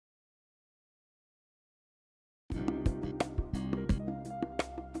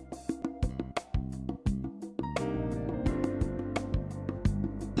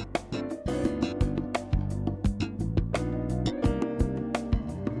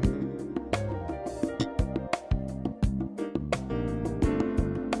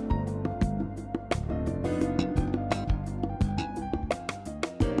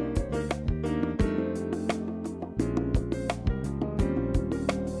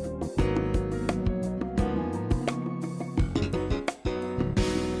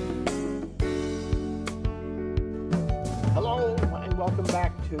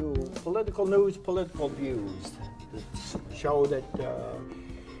Political news, political views. The show that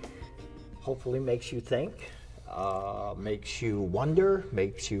hopefully makes you think, makes you wonder,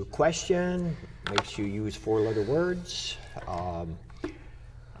 makes you question, makes you use four-letter words. I'm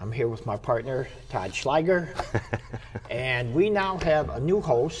here with my partner, Todd Schleiger, and we now have a new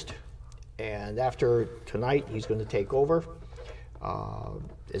host, and after tonight, he's going to take over.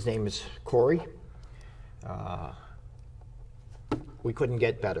 His name is Corey. We couldn't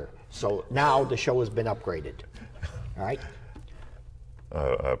get better. So now the show has been upgraded. All right?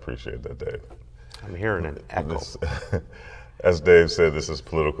 I appreciate that, Dave. I'm hearing an echo. As Dave said, this is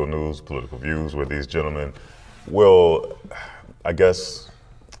political news, political views, where these gentlemen will, I guess,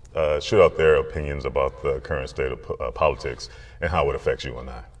 shoot out their opinions about the current state of politics and how it affects you and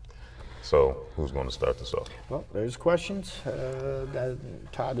I. So who's going to start this off? Well, there's questions.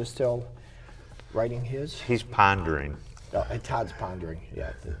 Todd is still writing his. He's pondering. Todd's pondering.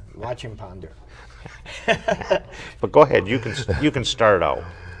 Yeah, watch him ponder. But go ahead. You can start out.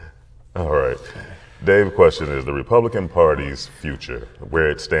 All right. Dave's question is the Republican Party's future, where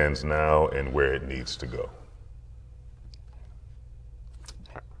it stands now and where it needs to go.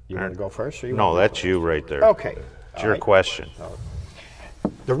 You want to go first? Or you No, want to go that's first? you right there. Okay. It's your question.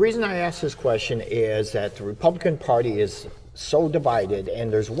 The reason I asked this question is that the Republican Party is so divided,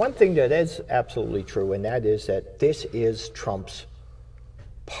 and there's one thing that is absolutely true, and that is that this is Trump's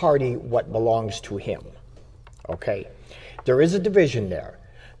party, what belongs to him. Okay? There is a division there.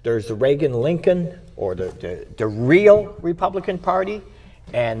 There's the Reagan-Lincoln, or the real Republican Party,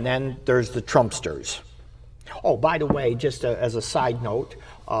 and then there's the Trumpsters. Oh, by the way, just as a side note,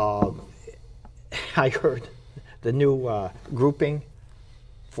 I heard the new grouping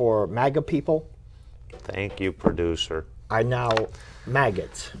for MAGA people Thank you, producer. are now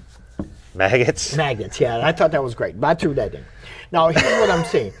maggots. Maggots? Maggots, yeah, I thought that was great, but I threw that in. Now, here's what I'm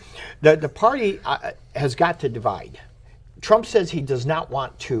saying. The party has got to divide. Trump says he does not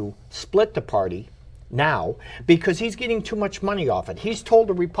want to split the party now because he's getting too much money off it. He's told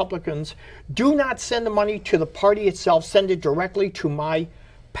the Republicans, do not send the money to the party itself, send it directly to my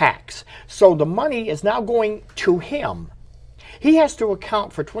PACs. So the money is now going to him. He has to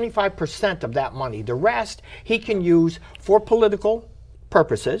account for 25% of that money. The rest he can use for political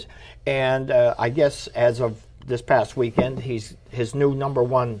purposes. And I guess as of this past weekend, his new number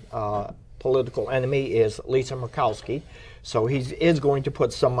one political enemy is Lisa Murkowski. So he is going to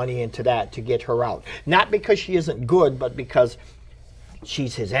put some money into that to get her out. Not because she isn't good, but because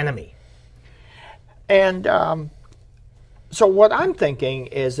she's his enemy. And so what I'm thinking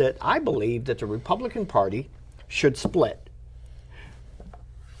is that I believe that the Republican Party should split.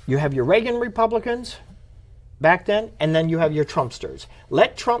 You have your Reagan Republicans back then, and then you have your Trumpsters.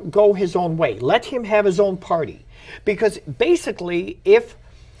 Let Trump go his own way. Let him have his own party. Because basically, if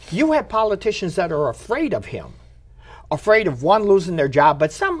you have politicians that are afraid of him, afraid of one, losing their job,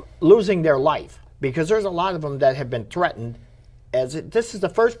 but some losing their life, because there's a lot of them that have been threatened. This is the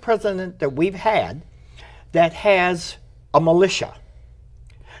first president that we've had that has a militia,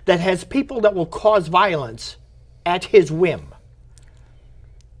 that has people that will cause violence at his whim.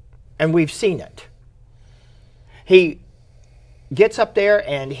 And we've seen it. He gets up there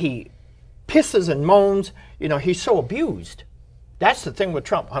and he pisses and moans. You know, he's so abused. That's the thing with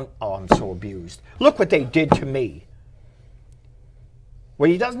Trump. I'm so abused. Look what they did to me.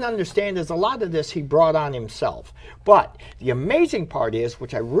 What he doesn't understand is a lot of this he brought on himself. But the amazing part is,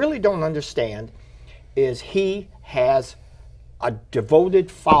 which I really don't understand, is he has a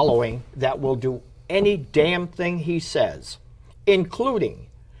devoted following that will do any damn thing he says, including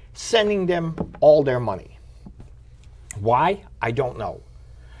sending them all their money. Why? I don't know.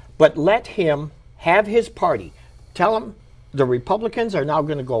 But let him have his party. Tell him the Republicans are now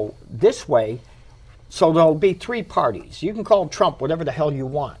going to go this way, so there'll be three parties. You can call Trump whatever the hell you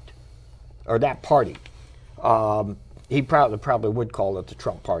want, or that party. He probably would call it the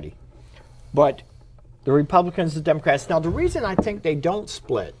Trump party. But the Republicans, the Democrats. Now, the reason I think they don't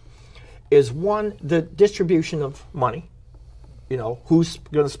split is, one, the distribution of money. You know, who's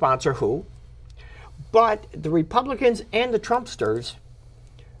going to sponsor who. But the Republicans and the Trumpsters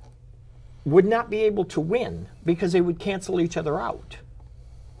would not be able to win because they would cancel each other out.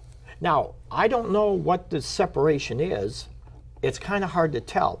 Now, I don't know what the separation is. It's kind of hard to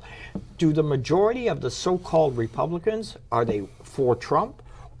tell. Do the majority of the so-called Republicans, are they for Trump,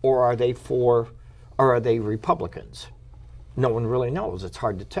 or are they Republicans? No one really knows. It's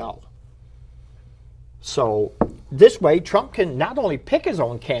hard to tell. So this way, Trump can not only pick his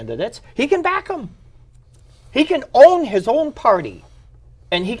own candidates, he can back them. He can own his own party,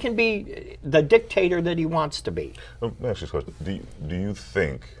 and he can be the dictator that he wants to be. Let me ask you a question. Do you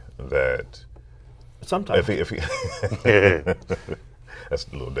think that Sometimes. if he that's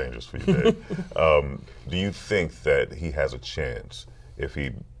a little dangerous for you, Dave. Do you think that he has a chance if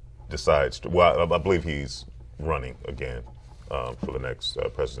he decides to? Well, I believe he's running again for the next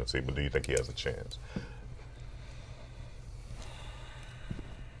presidency, but do you think he has a chance?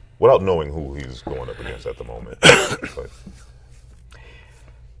 Without knowing who he's going up against at the moment. But.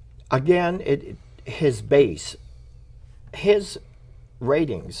 Again, his base, his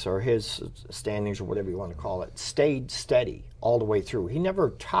ratings or his standings or whatever you want to call it, stayed steady all the way through. He never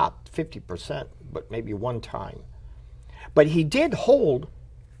topped 50%, but maybe one time. But he did hold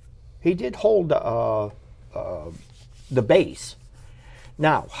the base.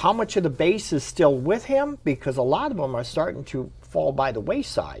 Now, how much of the base is still with him? Because a lot of them are starting to fall by the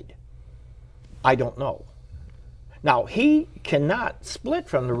wayside. I don't know. Now, he cannot split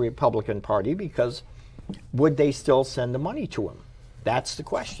from the Republican Party because would they still send the money to him? That's the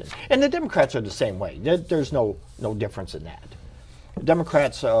question. And the Democrats are the same way. There's no difference in that. The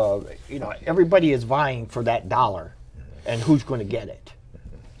Democrats, everybody is vying for that dollar, and who's going to get it?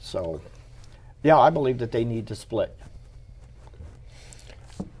 So, yeah, I believe that they need to split.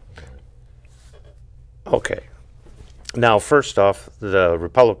 Okay. Now, first off, the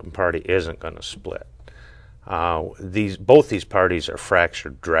Republican Party isn't going to split. Both these parties are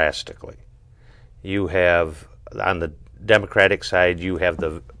fractured drastically. You have, on the Democratic side, you have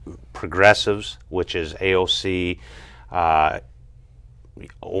the progressives, which is AOC,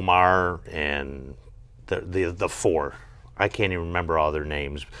 Omar, and the four. I can't even remember all their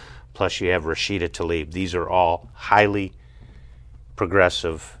names. Plus, you have Rashida Tlaib. These are all highly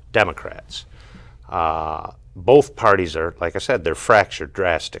progressive Democrats. Both parties are, like I said, they're fractured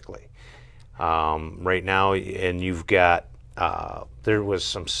drastically. Right now, and you've got, there was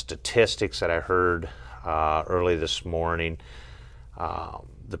some statistics that I heard early this morning.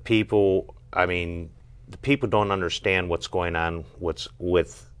 The people don't understand what's going on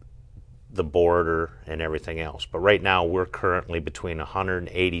with the border and everything else. But right now, we're currently between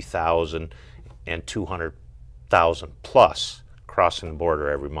 180,000 and 200,000 plus crossing the border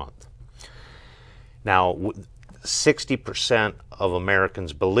every month. Now, 60% of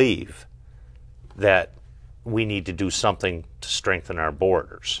Americans believe that we need to do something to strengthen our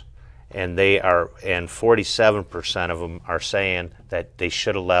borders. And 47% of them are saying that they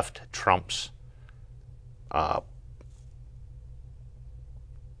should have left Trump's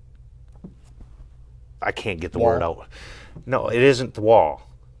I can't get the word out. No, it isn't the wall.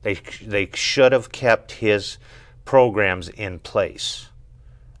 They should have kept his programs in place.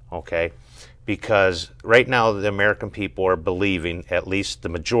 Okay? Because right now the American people are believing, at least the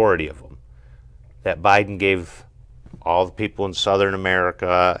majority of them, that Biden gave all the people in Southern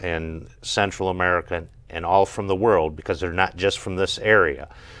America and Central America and all from the world, because they're not just from this area.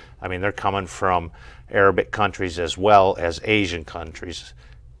 I mean, they're coming from Arabic countries as well as Asian countries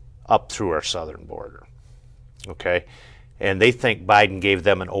up through our southern border. Okay? And they think Biden gave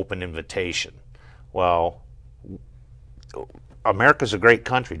them an open invitation. Well, America's a great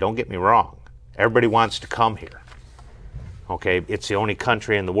country, don't get me wrong. Everybody wants to come here. Okay? It's the only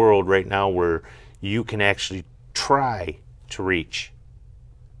country in the world right now where you can actually try to reach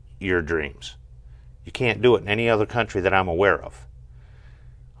your dreams. You can't do it in any other country that I'm aware of.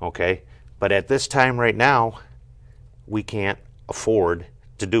 Okay? But at this time right now, we can't afford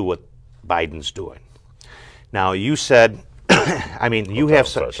to do what Biden's doing. Now, you said, I mean, you have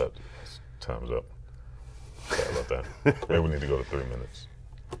such... Time's up. Sorry about that. Maybe we need to go to 3 minutes.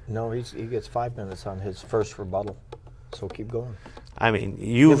 No, he gets 5 minutes on his first rebuttal, so keep going. I mean,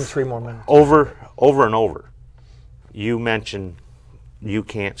 Give him 3 more minutes. over and over, you mentioned you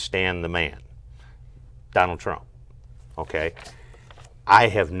can't stand the man, Donald Trump, okay? I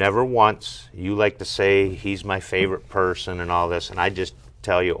have never once, you like to say he's my favorite person and all this, and I just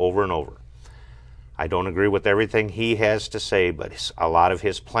tell you over and over, I don't agree with everything he has to say, but a lot of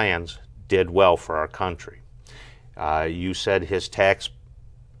his plans did well for our country. You said his tax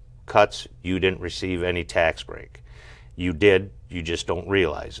cuts, you didn't receive any tax break. You did, you just don't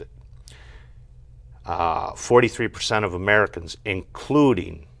realize it. 43% of Americans,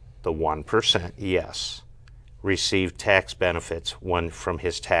 including the 1%, yes, received tax benefits from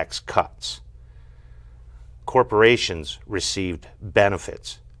his tax cuts. Corporations received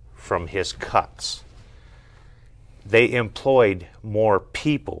benefits from his cuts. They employed more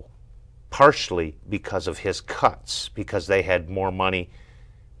people, partially because of his cuts, because they had more money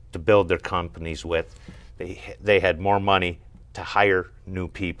to build their companies with. They had more money to hire new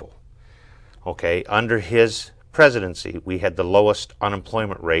people. Okay, under his presidency, we had the lowest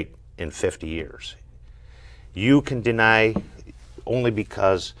unemployment rate in 50 years. You can deny only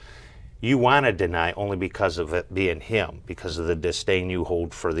because you want to deny, only because of it being him, because of the disdain you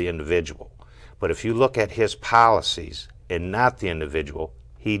hold for the individual. But if you look at his policies and not the individual,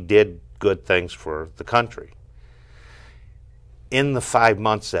 he did good things for the country. In the 5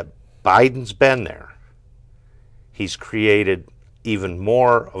 months that Biden's been there, he's created even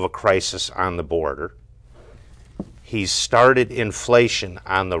more of a crisis on the border. He's started inflation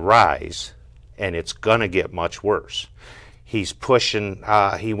on the rise, and it's going to get much worse. He's pushing,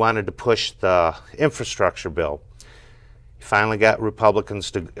 he wanted to push the infrastructure bill. He finally got Republicans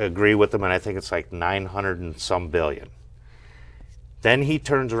to agree with him, and I think it's like 900 and some billion. Then he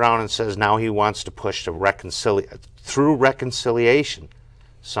turns around and says now he wants to push through reconciliation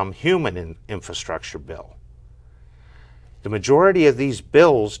some human infrastructure bill. The majority of these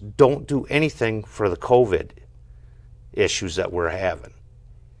bills don't do anything for the COVID issues that we're having.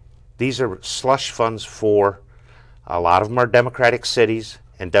 These are slush funds for a lot of them are Democratic cities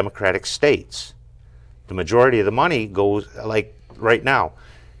and Democratic states. The majority of the money goes, like right now,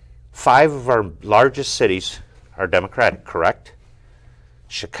 5 of our largest cities are Democratic, correct?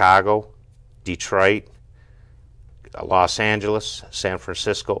 Chicago, Detroit, Los Angeles, San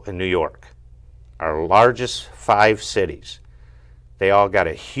Francisco, and New York. Our largest 5 cities. They all got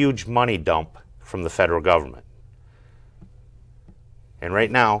a huge money dump from the federal government. And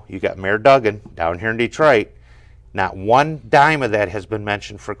right now, you got Mayor Duggan down here in Detroit. Not one dime of that has been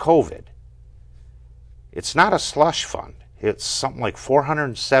mentioned for COVID. It's not a slush fund. It's something like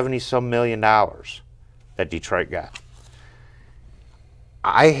 $470-some million that Detroit got.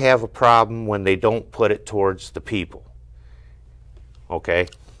 I have a problem when they don't put it towards the people. Okay?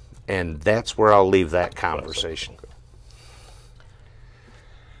 And that's where I'll leave that conversation.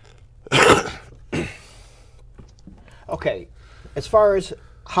 Okay, as far as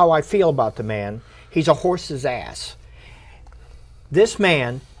how I feel about the man, he's a horse's ass. This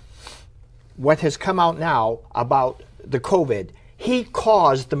man, what has come out now about the COVID, he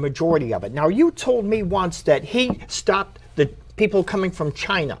caused the majority of it. Now, you told me once that he stopped the people coming from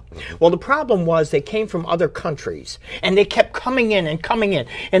China. Well, the problem was they came from other countries, and they kept coming in and coming in.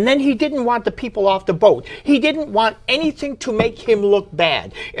 And then he didn't want the people off the boat. He didn't want anything to make him look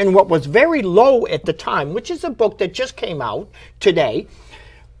bad. And what was very low at the time, which is a book that just came out today,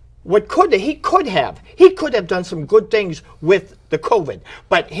 he could have done some good things with the COVID,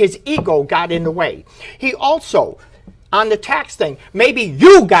 but his ego got in the way. He also, on the tax thing, maybe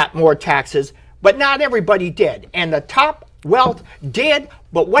you got more taxes, but not everybody did. And the top wealth did,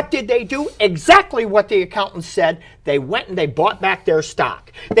 but what did they do? Exactly what the accountants said. They went and they bought back their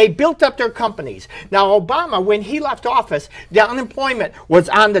stock. They built up their companies. Now, Obama, when he left office, the unemployment was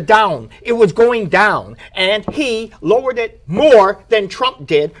on the down. It was going down, and he lowered it more than Trump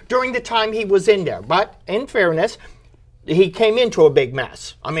did during the time he was in there. But in fairness, he came into a big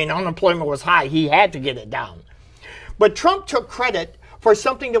mess. I mean, unemployment was high. He had to get it down. But Trump took credit for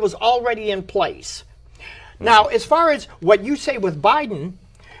something that was already in place. Now, as far as what you say with Biden,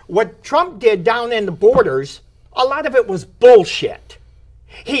 what Trump did down in the borders, a lot of it was bullshit.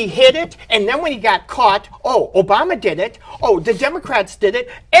 He hid it, and then when he got caught, oh, Obama did it, oh, the Democrats did it,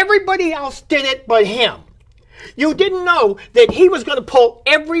 everybody else did it but him. You didn't know that he was going to pull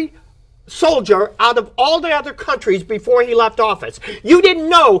every soldier out of all the other countries before he left office. You didn't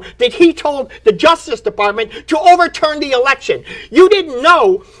know that he told the Justice Department to overturn the election. You didn't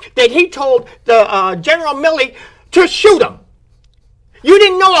know that he told the General Milley to shoot him. You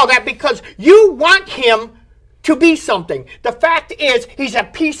didn't know all that because you want him to be something. The fact is, he's a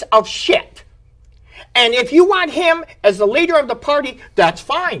piece of shit. And if you want him as the leader of the party, that's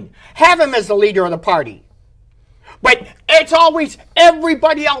fine. Have him as the leader of the party. But it's always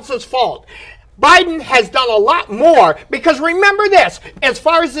everybody else's fault. Biden has done a lot more because remember this, as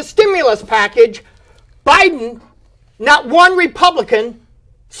far as the stimulus package, Biden, not one Republican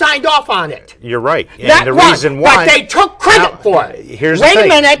signed off on it. You're right. And not the one, reason why, but they took credit for it. Here's wait the a thing.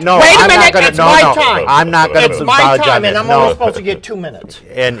 minute, No, wait a I'm not minute, gonna, it's no, my no. time. I'm not going to It's my time, and I'm no. only supposed to get 2 minutes.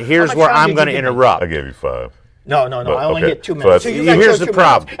 And here's How much where time I'm did going to you give me? interrupt. I gave you 5. No, I only okay. get 2 So minutes. that's- you guys here's go the 2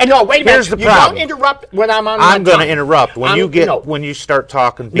 problem. minutes. And no, wait a minute. Here's the you problem. don't interrupt when I'm on my I'm going to time. interrupt when No. you start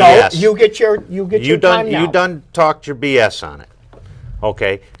talking BS. No, you get your time now. You done talked your BS on it.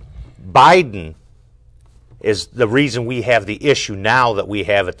 Okay, Biden is the reason we have the issue now that we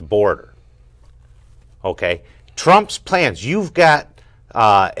have at the border. Okay, Trump's plans. You've got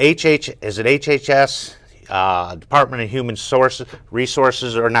HHS, Department of Human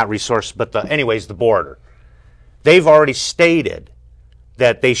Resources, or not resources, but anyways, the border. They've already stated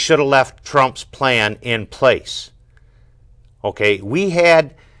that they should have left Trump's plan in place. Okay, we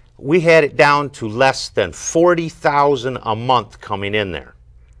had we had it down to less than 40,000 a month coming in there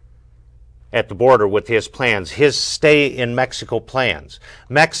at the border with his plans, his stay in Mexico plans.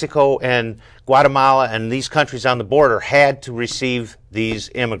 Mexico and Guatemala and these countries on the border had to receive these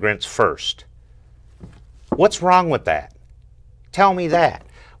immigrants first. What's wrong with that? Tell me that.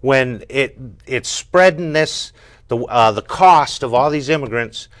 When it's spreading this, the cost of all these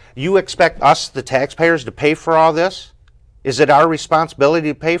immigrants, you expect us, the taxpayers, to pay for all this? Is it our responsibility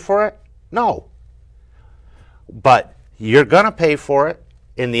to pay for it? No. But you're going to pay for it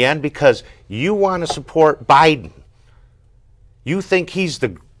in the end because you want to support Biden. You think he's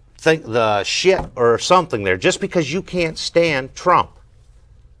the shit or something there just because you can't stand Trump.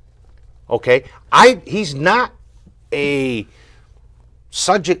 Okay? He's not a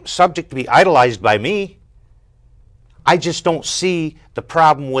subject to be idolized by me. I just don't see the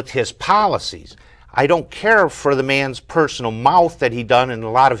problem with his policies. I don't care for the man's personal mouth that he done in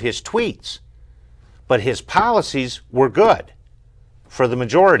a lot of his tweets. But his policies were good for the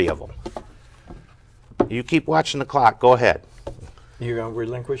majority of them. You keep watching the clock. Go ahead. You're going to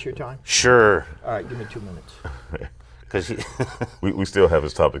relinquish your time? Sure. All right, give me 2 minutes. Because we still have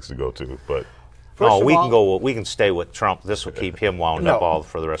his topics to go to, but we can stay with Trump. This will keep him wound up all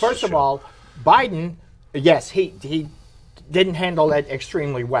for the rest of the show. First of all, Biden, yes, he didn't handle that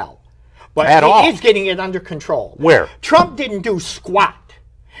extremely well. But he is getting it under control. Where? Trump didn't do squat.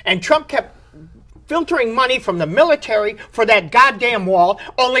 And Trump kept filtering money from the military for that goddamn wall.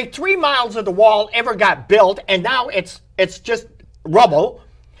 Only 3 miles of the wall ever got built, and now it's just rubble.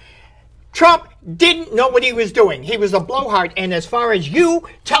 Trump didn't know what he was doing. He was a blowhard. And as far as you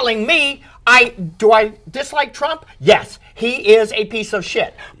telling me, do I dislike Trump? Yes, he is a piece of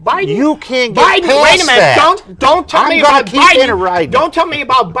shit. Biden, you can't get past wait a minute. That. Don't tell me about Biden. Don't tell me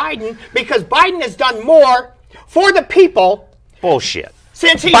about Biden because Biden has done more for the people. Bullshit.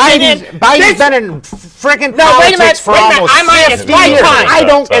 Since he's Biden's been in friggin' politics for almost 50 years. I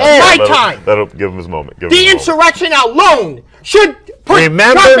don't care. It's my time. That'll give him his moment. The insurrection alone should put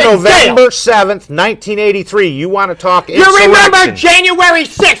Remember Trump in November jail. 7th, 1983. You want to talk insurrection. You remember January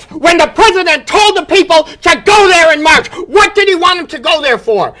 6th when the president told the people to go there in March. What did he want them to go there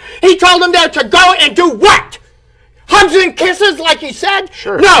for? He told them there to go and do what? Hugs and kisses, like he said?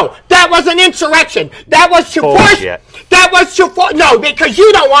 Sure. No, that was an insurrection. That was to Bullshit. force. That was to force. No, because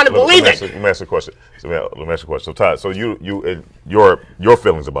you don't want to believe it. Let me ask you a question. So Todd, so your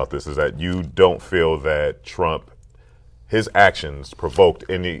feelings about this is that you don't feel that Trump, his actions provoked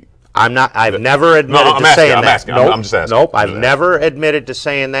any. I've never admitted to saying that. I'm just asking. Nope, I've never admitted to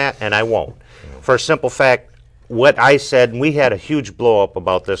saying that, and I won't. For a simple fact, what I said, and we had a huge blow up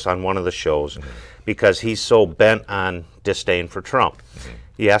about this on one of the shows. Because he's so bent on disdain for Trump.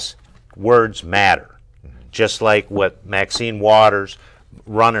 Yes, words matter. Just like what Maxine Waters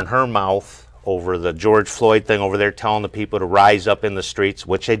running her mouth over the George Floyd thing over there, telling the people to rise up in the streets,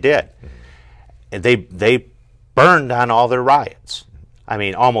 which they did. And they burned on all their riots. I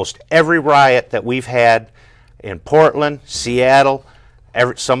mean, almost every riot that we've had in Portland, Seattle,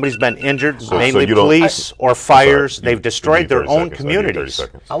 somebody's been injured, mainly police or fires. They've destroyed their own communities.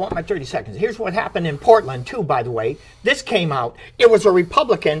 I want my 30 seconds. Here's what happened in Portland, too, by the way. This came out. It was a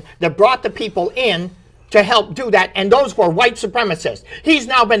Republican that brought the people in to help do that, and those were white supremacists. He's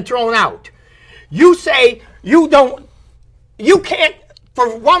now been thrown out. You say you can't, for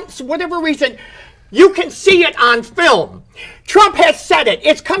whatever reason, you can see it on film. Trump has said it.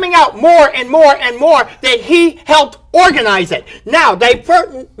 It's coming out more and more and more that he helped organize it. Now, they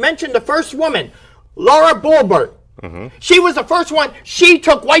mentioned the first woman, Laura Boebert. She was the first one. She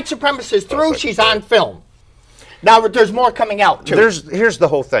took white supremacists through. She's on film. Now, there's more coming out, too. Here's the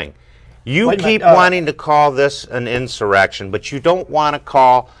whole thing. You keep wanting to call this an insurrection, but you don't want to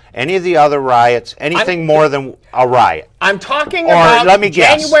call any of the other riots anything more than a riot. I'm talking about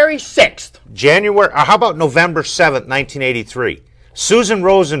January 6th. How about November 7th, 1983? Susan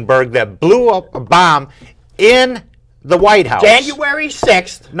Rosenberg that blew up a bomb in the White House. January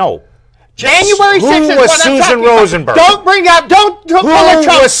 6th. No. January 6th is was what Susan I'm talking Rosenberg? About. Don't bring up, don't pull a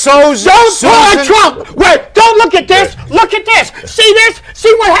Trump. Don't pull a Trump. Wait, don't look at this. Look at this. See this?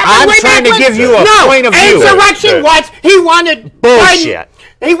 See what happened? I'm trying to give you a point of view. Insurrection was, he wanted bullshit.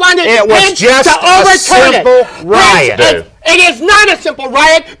 He wanted it was just a simple riot. It is not a simple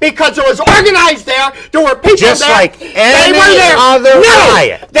riot because it was organized there. There were people just there. Just like any other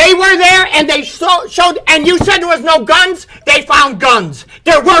riot. They were there and they showed, and you said there was no guns. They found guns.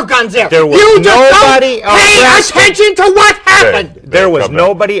 There were guns there. There was nobody arrested. Pay attention to what happened. There was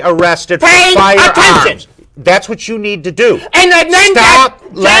nobody arrested for firearms. That's what you need to do. And then stop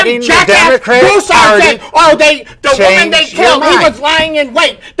letting the jackass Democratic Broussard Party said, oh, the woman they change your killed, he mind. was lying in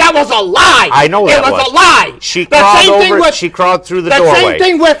wait. That was a lie. I know that it was a lie. She The crawled same thing over. with- She crawled through the The doorway. same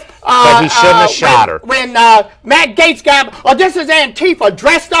thing with But he shouldn't have shot her. When Matt Gaetz got, oh, this is Antifa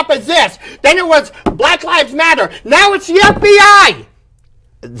dressed up as this. Then it was Black Lives Matter. Now it's the FBI.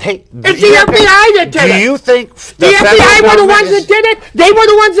 It's the FBI that did it. Do you think The FBI were the ones that it? did it? They were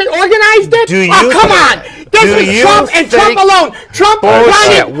the ones that organized it? Do you oh, come think- on. This do is you Trump and Trump think- alone. Trump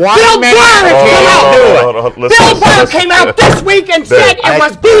Bullshit. wanted One Bill man Barr can't came out. do it. Bill Barr came out this week and said it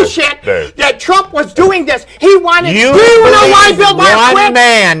was bullshit Dave. that Trump was doing this. He wanted. You do you know why believe Bill Barr one quit?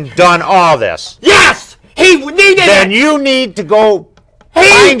 man done all this. Yes, he needed Then it. you need to go He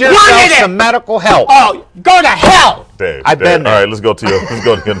find yourself wanted it. some medical help. Oh, go to hell. Dave, I've Dave, been there. All right, let's go to your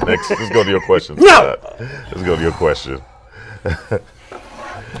next. Let's go to your question. No. Let's go to your question.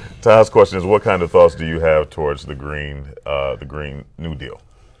 Todd's question is: what kind of thoughts do you have towards the Green New Deal?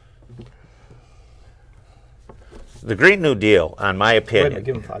 The Green New Deal, on my opinion,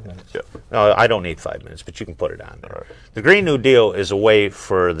 give him 5 minutes. Yeah. no, I don't need 5 minutes, but you can put it on there. The Green New Deal is a way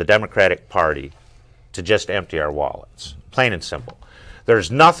for the Democratic Party to just empty our wallets, plain and simple.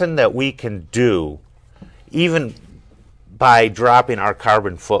 There's nothing that we can do, even by dropping our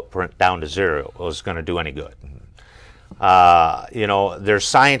carbon footprint down to zero, is going to do any good. You know, there's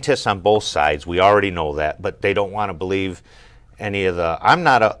scientists on both sides. We already know that, but they don't want to believe any of the. I'm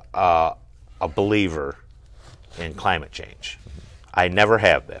not a believer in climate change. I never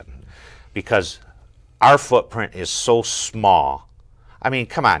have been, because our footprint is so small. I mean,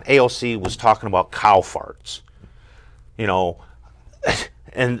 come on, AOC was talking about cow farts, you know,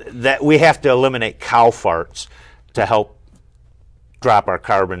 and that we have to eliminate cow farts to help drop our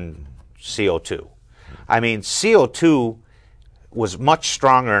carbon CO2. I mean, CO2 was much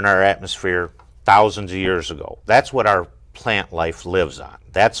stronger in our atmosphere thousands of years ago. That's what our plant life lives on.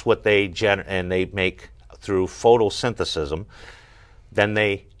 That's what they and they make through photosynthesis. Then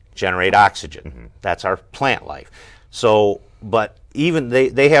they generate oxygen. That's our plant life. So, but even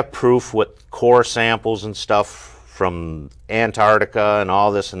they have proof with core samples and stuff from Antarctica and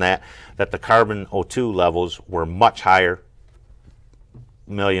all this and that the carbon O2 levels were much higher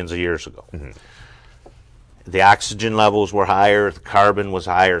millions of years ago. The oxygen levels were higher, the carbon was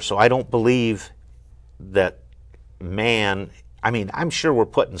higher. So I don't believe that man, I mean, I'm sure we're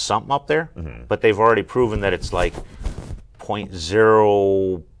putting something up there, but they've already proven that it's like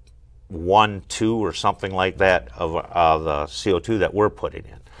 0.012 or something like that of the CO2 that we're putting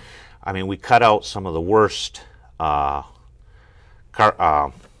in. I mean, we cut out some of the worst CO2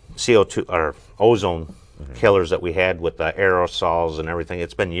 or ozone killers that we had with the aerosols and everything.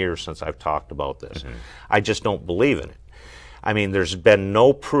 It's been years since I've talked about this. I just don't believe in it. I mean, there's been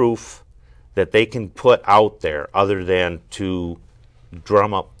no proof that they can put out there other than to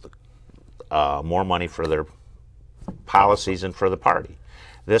drum up more money for their policies and for the party.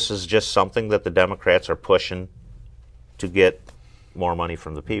 This is just something that the Democrats are pushing to get more money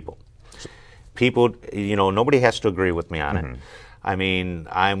from the people. People, you know, nobody has to agree with me on it. I mean,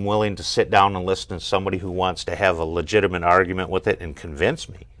 I'm willing to sit down and listen to somebody who wants to have a legitimate argument with it and convince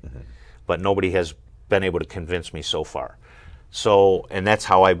me. But nobody has been able to convince me so far. So, and that's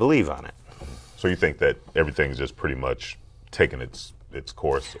how I believe on it. So you think that everything's just pretty much taken its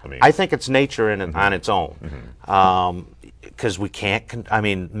course? I mean, I think it's nature on its own. Because we can't, I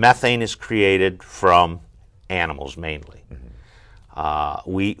mean, methane is created from animals mainly.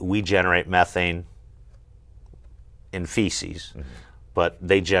 We generate methane in feces, but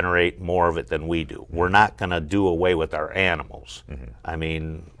they generate more of it than we do. We're not going to do away with our animals. I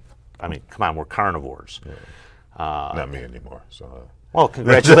mean, come on, we're carnivores. not me anymore. So. Well,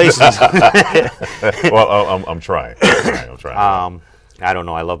 congratulations. Well, I'm trying. I'm trying. I don't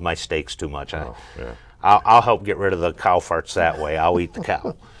know. I love my steaks too much. Yeah. I'll help get rid of the cow farts that way. I'll eat the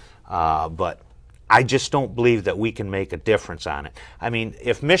cow. But I just don't believe that we can make a difference on it. I mean,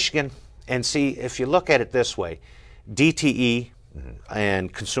 if Michigan, and see, if you look at it this way, DTE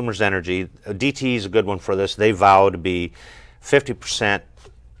and Consumers Energy, DTE is a good one for this. They vow to be 50%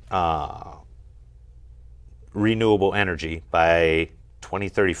 renewable energy by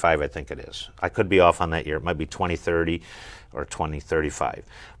 2035, I think it is. I could be off on that year. It might be 2030 or 2035.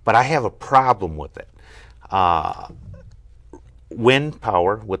 But I have a problem with it. Wind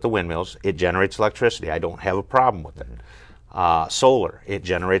power with the windmills, it generates electricity. I don't have a problem with it. Solar, it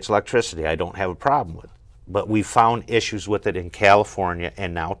generates electricity. I don't have a problem with it. But we found issues with it in California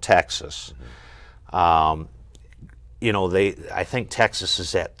and now Texas. You know, I think Texas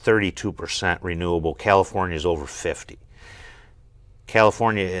is at 32% renewable. California is over 50.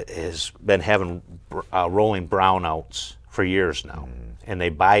 California has been having rolling brownouts for years now. and they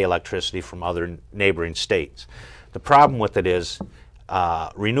buy electricity from other neighboring states. The problem with it is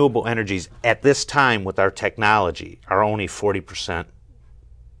renewable energies at this time with our technology are only 40%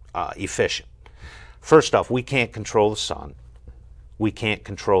 efficient. First off, we can't control the sun. We can't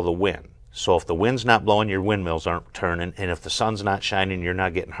control the wind. So if the wind's not blowing, your windmills aren't turning, and if the sun's not shining, you're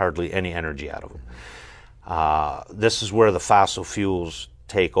not getting hardly any energy out of them. This is where the fossil fuels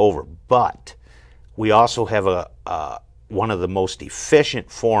take over. But we also have one of the most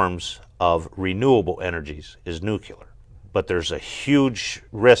efficient forms of renewable energies is nuclear. But there's a huge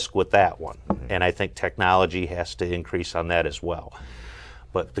risk with that one, and I think technology has to increase on that as well.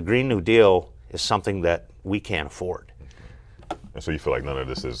 But the Green New Deal is something that we can't afford. And so you feel like none of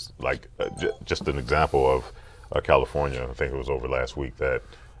this is like just an example of California. I think it was over last week that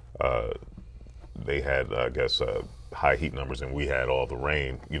they had, I guess, high heat numbers, and we had all the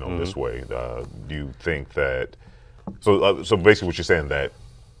rain, this way. Do you think that? So basically, what you're saying that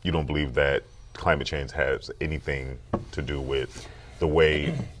you don't believe that climate change has anything to do with the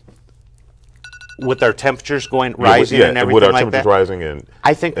way. With our temperatures rising and everything with our like temperatures that, rising, and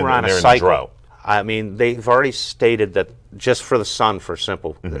I think we're on a in cycle. drought. I mean, they've already stated that just for the sun, for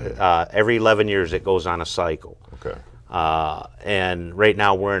simple, every 11 years it goes on a cycle. Okay. And right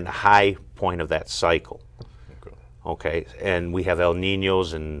now we're in the high point of that cycle. Okay. Okay. And we have El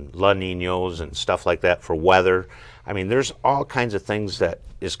Niños and La Niños and stuff like that for weather. I mean, there's all kinds of things that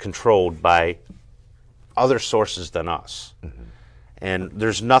is controlled by other sources than us. And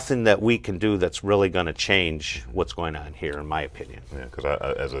there's nothing that we can do that's really going to change what's going on here, in my opinion. Yeah,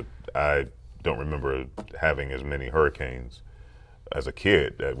 because I don't remember having as many hurricanes as a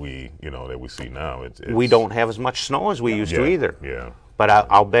kid that we see now. We don't have as much snow as we used to either. Yeah. But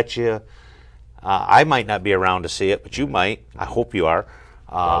I'll bet you, I might not be around to see it, but you might. I hope you are.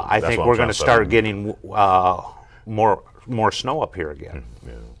 I think we're going to start getting more snow up here again.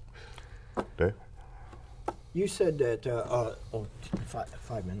 Yeah. Dave? You said that,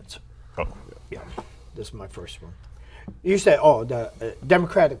 5 minutes. Oh, Yeah, this is my first one. You said, the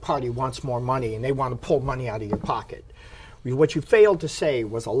Democratic Party wants more money and they want to pull money out of your pocket. What you failed to say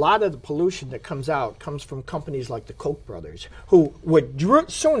was a lot of the pollution that comes out comes from companies like the Koch brothers, who would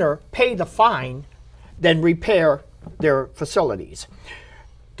sooner pay the fine than repair their facilities.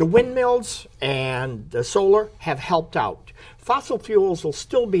 The windmills and the solar have helped out. Fossil fuels will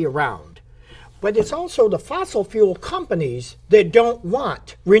still be around. But it's also the fossil fuel companies that don't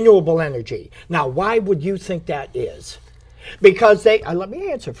want renewable energy. Now, why would you think that is? Because let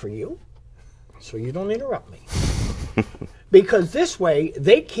me answer for you, so you don't interrupt me. Because this way,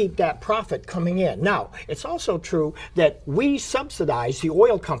 they keep that profit coming in. Now, it's also true that we subsidize the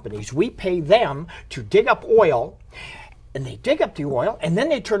oil companies. We pay them to dig up oil, and they dig up the oil, and then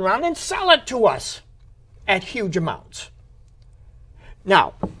they turn around and sell it to us at huge amounts.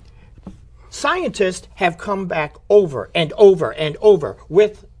 Now, scientists have come back over and over and over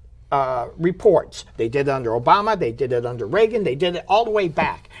with reports. They did it under Obama, they did it under Reagan, they did it all the way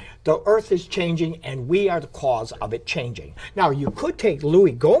back. The Earth is changing, and we are the cause of it changing. Now, you could take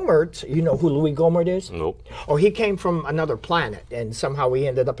Louis Gohmert. You know who Louis Gohmert is? Nope. Oh, he came from another planet, and somehow he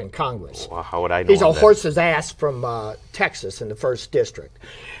ended up in Congress. Well, how would I know? He's a horse's ass from Texas in the 1st District.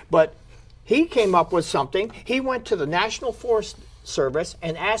 But he came up with something. He went to the National Forest Service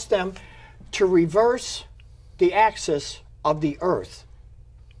and asked them to reverse the axis of the Earth,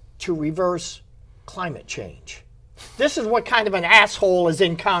 to reverse climate change. This is what kind of an asshole is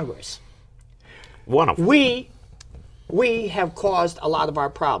in Congress. One of them. We have caused a lot of our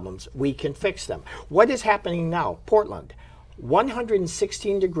problems. We can fix them. What is happening now? Portland,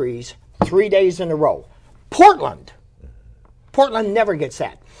 116 degrees, 3 days in a row. Portland never gets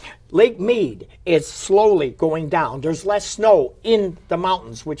that. Lake Mead is slowly going down. There's less snow in the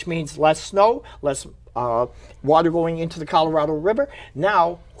mountains, which means less snow, less water going into the Colorado River.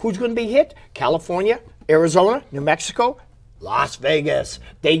 Now, who's going to be hit? California, Arizona, New Mexico, Las Vegas.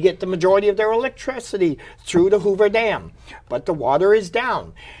 They get the majority of their electricity through the Hoover Dam, but the water is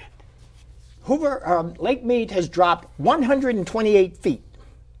down. Lake Mead has dropped 128 feet.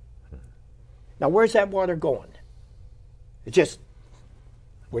 Now, where's that water going?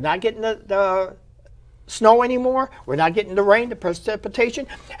 We're not getting the snow anymore. We're not getting the rain, the precipitation.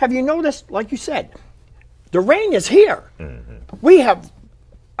 Have you noticed, like you said, the rain is here. We have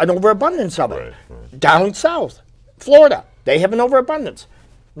an overabundance of it. Right. Down south, Florida, they have an overabundance.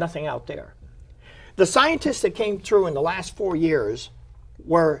 Nothing out there. The scientists that came through in the last 4 years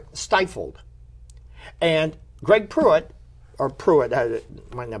were stifled. And Greg Pruitt,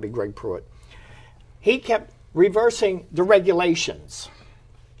 it might not be Greg Pruitt, he kept reversing the regulations.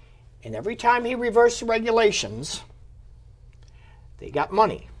 And every time he reversed the regulations, They got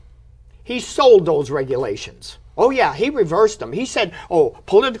money. He sold those regulations. Oh yeah, he reversed them. He said, oh,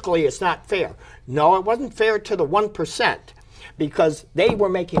 politically it's not fair. No, it wasn't fair to the 1% because they were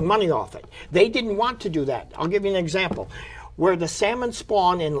making money off it. They didn't want to do that. I'll give you an example. Where the salmon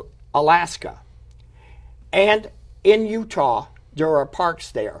spawn in Alaska and in Utah, there are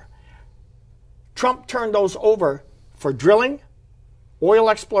parks there. Trump turned those over for drilling, oil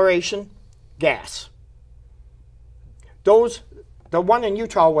exploration, gas. The one in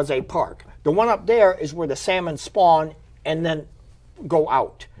Utah was a park. The one up there is where the salmon spawn and then go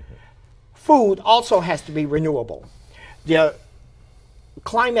out. Food also has to be renewable. The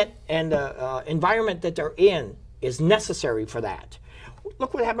climate and the environment that they're in is necessary for that.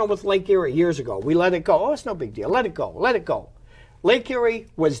 Look what happened with Lake Erie years ago. We let it go. Oh, it's no big deal. Let it go. Let it go. Lake Erie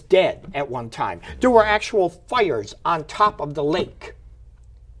was dead at one time. There were actual fires on top of the lake.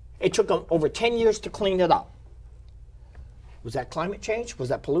 It took them over 10 years to clean it up. Was that climate change? Was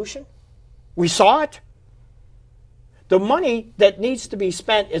that pollution? We saw it. The money that needs to be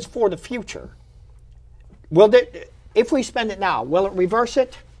spent is for the future. If we spend it now, will it reverse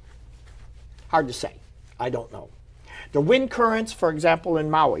it? Hard to say. I don't know. The wind currents, for example, in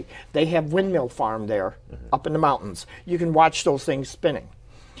Maui, they have windmill farm there up in the mountains. You can watch those things spinning.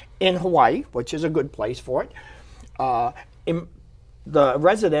 In Hawaii, which is a good place for it, the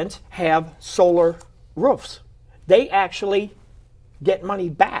residents have solar roofs. They actually get money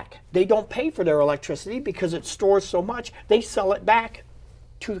back. They don't pay for their electricity because it stores so much. They sell it back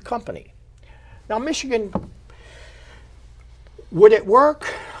to the company. Now, Michigan, would it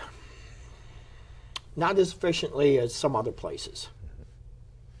work? Not as efficiently as some other places,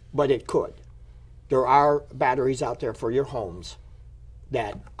 but it could. There are batteries out there for your homes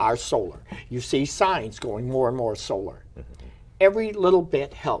that are solar. You see signs going more and more solar. Every little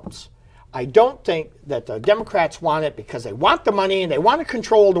bit helps. I don't think that the Democrats want it because they want the money and they want to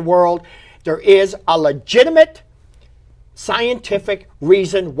control the world. There is a legitimate scientific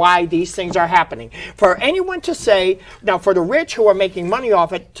reason why these things are happening. For anyone to say, now for the rich who are making money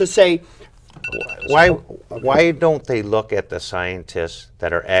off it, to say, why don't they look at the scientists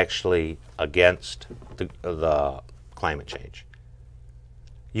that are actually against the climate change?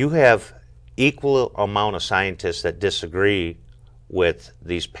 You have equal amount of scientists that disagree with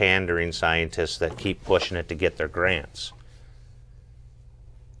these pandering scientists that keep pushing it to get their grants.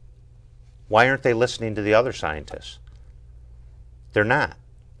 Why aren't they listening to the other scientists? They're not.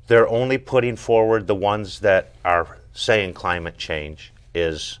 They're only putting forward the ones that are saying climate change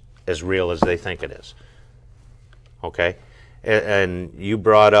is as real as they think it is. Okay? And you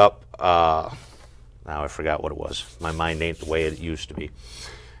brought up, now I forgot what it was. My mind ain't the way it used to be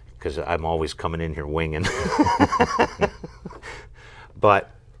because I'm always coming in here winging.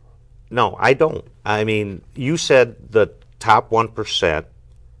 But no, I don't. I mean, you said the top 1%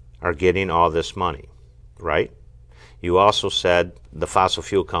 are getting all this money, right? You also said the fossil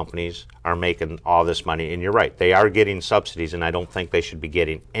fuel companies are making all this money, and you're right. They are getting subsidies, and I don't think they should be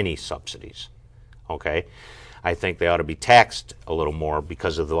getting any subsidies, okay? I think they ought to be taxed a little more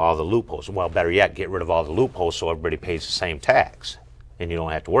because of all the loopholes. Well, better yet, get rid of all the loopholes so everybody pays the same tax, and you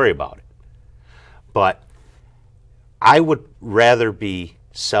don't have to worry about it. But I would rather be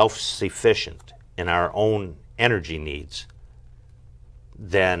self-sufficient in our own energy needs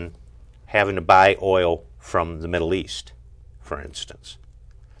than having to buy oil from the Middle East, for instance.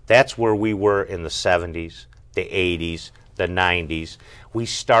 That's where we were in the 70s, the 80s, the 90s. We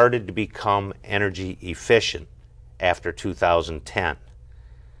started to become energy efficient after 2010.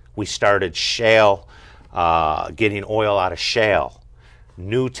 We started shale, getting oil out of shale.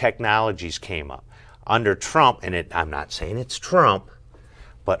 New technologies came up. Under Trump, and I'm not saying it's Trump,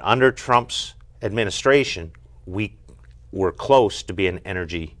 but under Trump's administration, we were close to being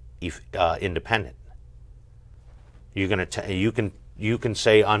energy independent. You can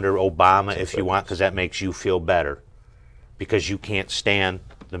say under Obama if you want, because that makes you feel better, because you can't stand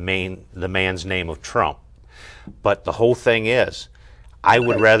the man's name of Trump. But the whole thing is, I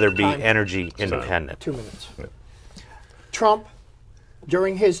would rather be energy independent. 2 minutes. Yeah. Trump,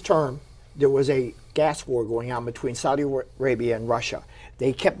 during his term, there was a gas war going on between Saudi Arabia and Russia.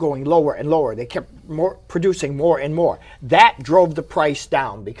 They kept going lower and lower. They kept producing more and more. That drove the price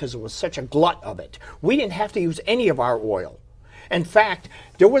down because it was such a glut of it. We didn't have to use any of our oil. In fact,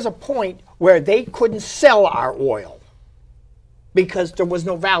 there was a point where they couldn't sell our oil because there was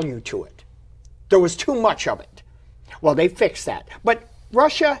no value to it. There was too much of it. Well, they fixed that. But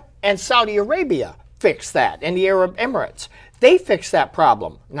Russia and Saudi Arabia fixed that, and the Arab Emirates. They fixed that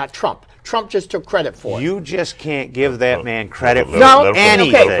problem, not Trump. Trump just took credit for it. You just can't give that man credit for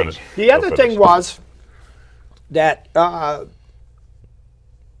anything. anything. Okay. The other thing was that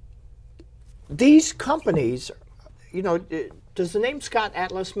these companies, you know, does the name Scott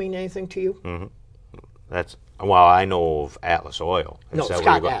Atlas mean anything to you? That's, well, I know of Atlas Oil. No, Is that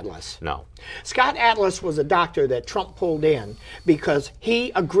Scott what Atlas. No. Scott Atlas was a doctor that Trump pulled in because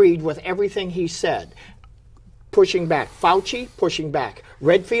he agreed with everything he said. Pushing back Fauci, pushing back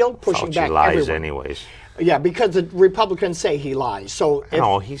Redfield, pushing Fauci back lies everyone. anyways. Yeah, because the Republicans say he lies. So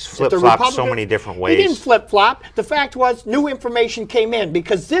No, he's flip-flopped so many different ways. He didn't flip-flop. The fact was, new information came in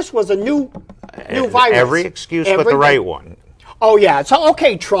because this was a new virus. Every excuse but the right one. Oh yeah. So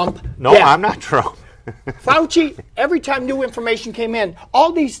okay, Trump. No, yeah. I'm not Trump. Fauci. Every time new information came in,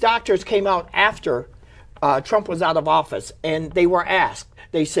 all these doctors came out after Trump was out of office, and they were asked.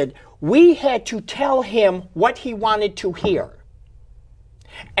 They said, we had to tell him what he wanted to hear.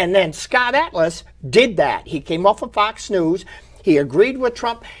 And then Scott Atlas did that. He came off of Fox News. He agreed with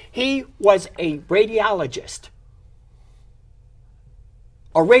Trump. He was a radiologist.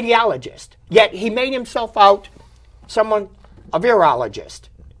 A radiologist. Yet he made himself out a virologist.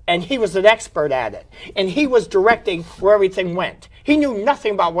 And he was an expert at it. And he was directing where everything went. He knew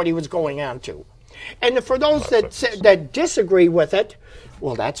nothing about what he was going on to. And for those that disagree with it,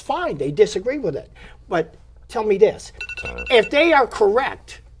 well, that's fine. They disagree with it. But tell me this. If they are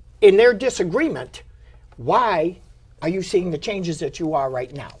correct in their disagreement, why are you seeing the changes that you are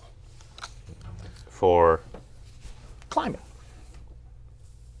right now? For climate.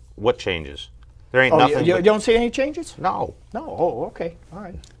 What changes? There ain't Oh, nothing. you don't see any changes? No. No. Oh, okay. All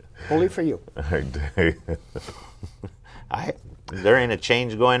right. Only for you. There ain't a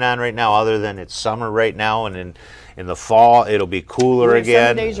change going on right now other than it's summer right now, and in the fall it'll be cooler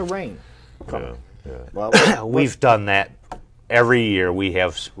again. 7 days of rain. Yeah. Well, We've done that every year. We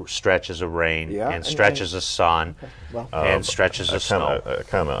have stretches of rain and stretches of sun and stretches of snow. I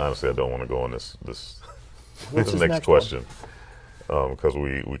kind of honestly, I don't want to go on this What's his next question because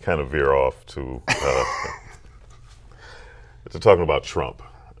we kind of veer off to talking about Trump.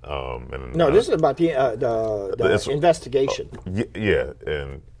 This is about the investigation. Yeah,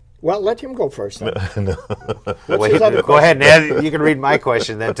 and well, let him go first. Then. Wait, go ahead, Ned. You can read my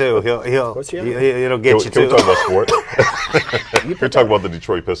question then too. It'll get can you we too. talk about sports? Can we talk about the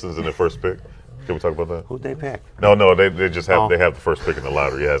Detroit Pistons in their first pick? Can we talk about that? Who'd they pick? No, they just have they have the first pick in the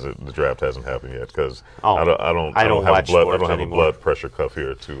lottery. The draft hasn't happened yet because I don't have a blood pressure cuff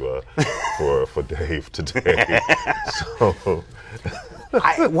here to for Dave today. So.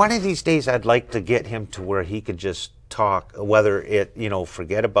 One of these days, I'd like to get him to where he could just talk,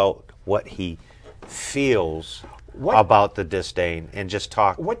 forget about what he feels about the disdain and just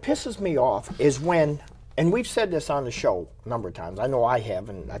talk. What pisses me off is when, and we've said this on the show a number of times, I know I have,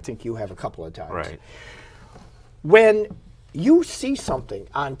 and I think you have a couple of times. Right. When you see something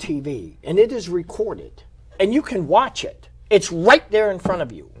on TV and it is recorded and you can watch it, it's right there in front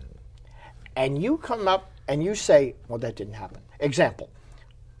of you, and you come up and you say, well, that didn't happen. Example.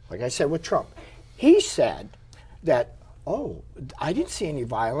 Like I said with Trump, he said that, I didn't see any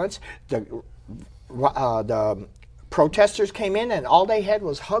violence. The protesters came in and all they had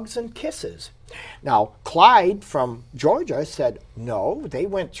was hugs and kisses. Now, Clyde from Georgia said, no, they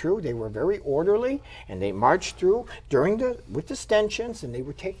went through, they were very orderly, and they marched through with the stanchions, and they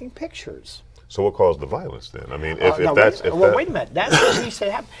were taking pictures. So what caused the violence then? I mean, wait a minute. That's what he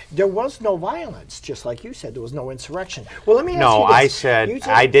said happened. There was no violence, just like you said. There was no insurrection. Well, let me ask you this.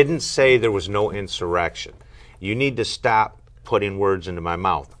 I didn't say there was no insurrection. You need to stop putting words into my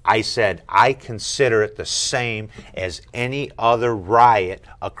mouth. I said I consider it the same as any other riot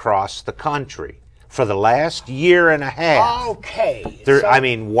across the country for the last year and a half. Okay.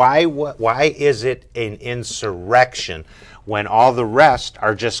 Why is it an insurrection when all the rest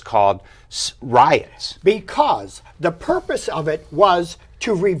are just called riots? Because the purpose of it was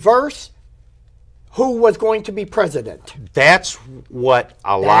to reverse who was going to be president. That's what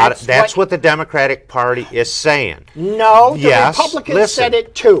what the Democratic Party is saying. No, the Republicans said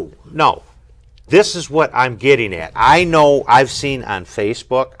it too. No. This is what I'm getting at. I know I've seen on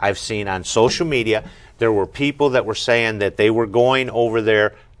Facebook, I've seen on social media, there were people that were saying that they were going over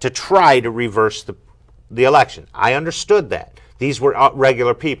there to try to reverse the election. I understood that. These were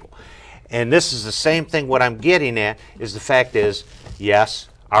regular people. And this is the same thing. What I'm getting at is the fact is, yes,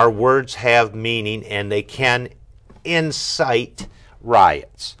 our words have meaning and they can incite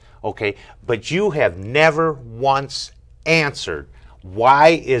riots. Okay? But you have never once answered, why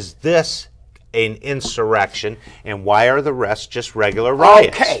is this an insurrection and why are the rest just regular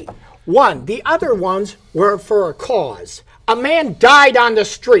riots? Okay. The other ones were for a cause. A man died on the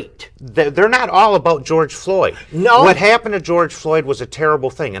street. They're not all about George Floyd. No. What happened to George Floyd was a terrible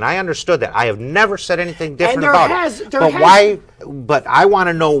thing, and I understood that. I have never said anything different about it. But I want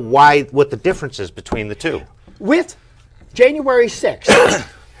to know what the difference is between the two. With January 6th,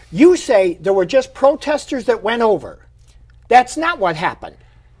 you say there were just protesters that went over. That's not what happened.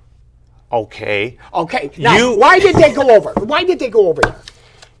 Okay. Okay. Now, why did they go over? Why did they go over there?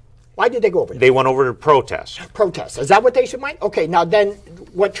 Why did they go over there? They went over to protest. Protest. Is that what they said, Mike? Okay. Now, then,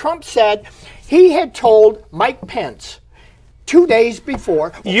 what Trump said, he had told Mike Pence 2 days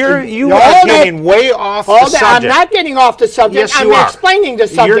before. You are getting way off the subject. I'm not getting off the subject. Yes, you I'm are. Explaining the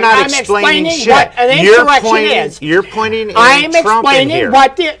subject. You're not I'm explaining shit. What an insurrection is. You're pointing I'm Trump in explaining here.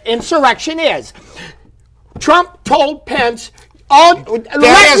 what the insurrection is. Trump told Pence, let me finish.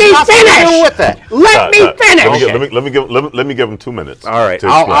 Let me finish. Let me give him 2 minutes. All right.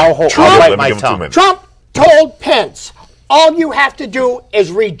 I'll bite my tongue. Trump told Pence, all you have to do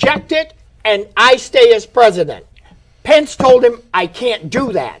is reject it, and I stay as president. Pence told him, I can't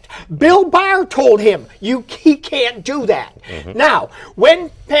do that. Bill Barr told him, he can't do that. Mm-hmm. Now, when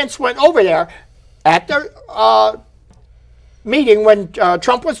Pence went over there at the meeting, when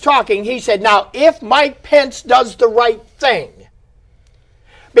Trump was talking, he said, now, if Mike Pence does the right thing,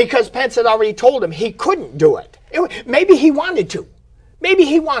 because Pence had already told him he couldn't do it. Maybe he wanted to. Maybe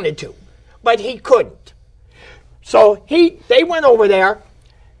he wanted to, but he couldn't. So they went over there.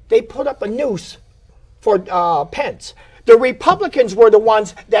 They put up a noose for Pence. The Republicans were the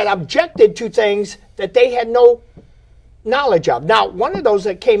ones that objected to things that they had no knowledge of. Now, one of those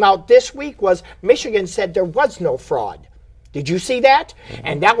that came out this week was Michigan said there was no fraud. Did you see that? Mm-hmm.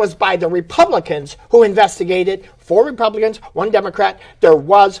 And that was by the Republicans who investigated. 4 Republicans, 1 Democrat. There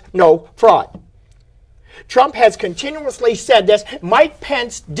was no fraud. Trump has continuously said this. Mike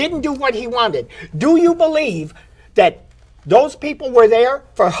Pence didn't do what he wanted. Do you believe that those people were there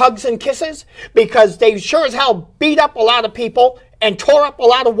for hugs and kisses? Because they sure as hell beat up a lot of people and tore up a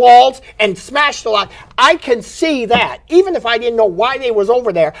lot of walls and smashed a lot. I can see that. Even if I didn't know why they was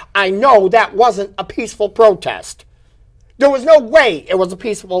over there, I know that wasn't a peaceful protest. There was no way it was a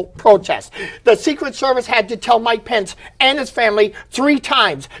peaceful protest. The Secret Service had to tell Mike Pence and his family 3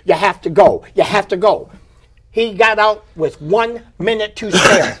 times, you have to go, you have to go. He got out with 1 minute to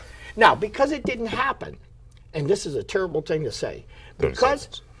spare. Now, because it didn't happen, and this is a terrible thing to say, because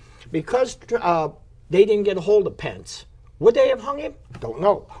they didn't get a hold of Pence, would they have hung him? Don't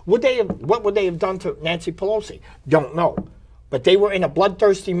know. What would they have done to Nancy Pelosi? Don't know. But they were in a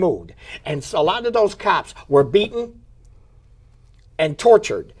bloodthirsty mood. And so a lot of those cops were beaten and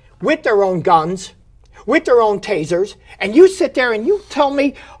tortured with their own guns, with their own tasers, and you sit there and you tell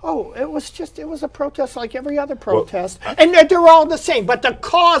me, oh, it was a protest like every other protest, and they're all the same. But the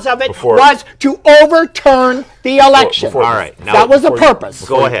cause of it was to overturn the election. All right. Now, that was the purpose.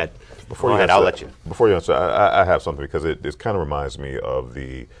 Go ahead. I'll let you. Before you answer, I have something, because it kind of reminds me of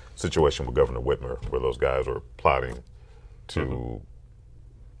the situation with Governor Whitmer, where those guys were plotting to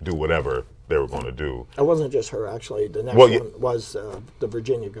do whatever they were going to do. It wasn't just her, actually. The next one was the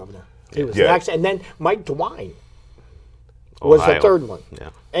Virginia governor. He was next, and then Mike DeWine was the third one. Yeah.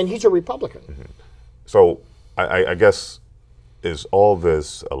 And he's a Republican. Mm-hmm. So I guess, is all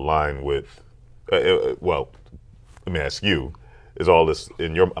this aligned with, well, let me ask you, is all this,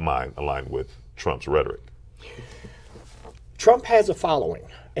 in your mind, aligned with Trump's rhetoric? Trump has a following,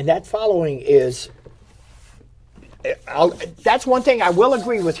 and that following is, that's one thing I will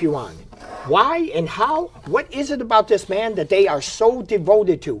agree with you on. Why and how? What is it about this man that they are so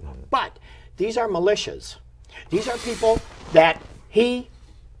devoted to? But these are militias. These are people that he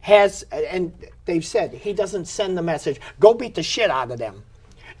has, and they've said he doesn't send the message, go beat the shit out of them.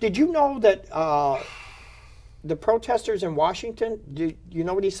 Did you know that the protesters in Washington, do you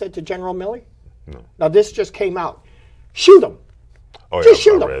know what he said to General Milley? No. Now this just came out. Shoot them. Oh, just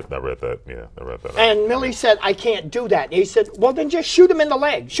shoot him. I read that. Yeah, I read that. And Milley said, I can't do that. And he said, well, then just shoot him in the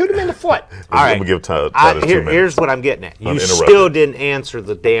leg. Shoot him in the foot. All right. Let me give Titus 2 minutes. Here's what I'm getting at. You still didn't answer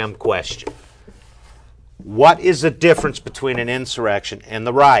the damn question. What is the difference between an insurrection and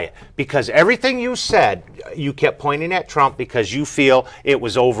the riot? Because everything you said, you kept pointing at Trump because you feel it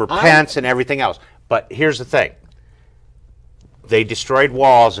was over Pence and everything else. But here's the thing. They destroyed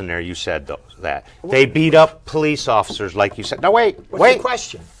walls in there, you said that. They beat up police officers, like you said. No, wait. What's the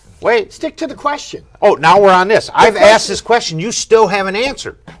question? Wait. Stick to the question. Oh, now we're on this. I've asked this question. You still haven't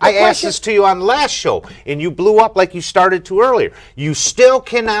answered. I asked this to you on the last show, and you blew up like you started to earlier. You still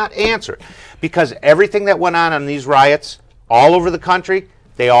cannot answer it. Because everything that went on these riots all over the country,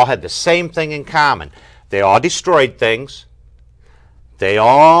 they all had the same thing in common. They all destroyed things. They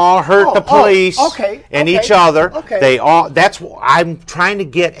all hurt the police and each other. Okay. They all. That's what I'm trying to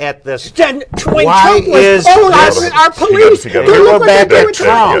get at this. Then when Why Trump was, is our police? You got We're back a at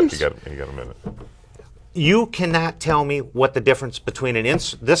Trump. You got a minute. You cannot tell me what the difference between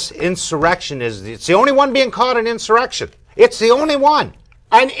this insurrection is. It's the only one being called an insurrection. It's the only one.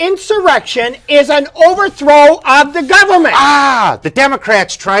 An insurrection is an overthrow of the government. The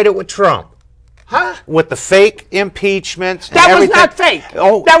Democrats tried it with Trump. Huh? With the fake impeachments and That was everything. not fake.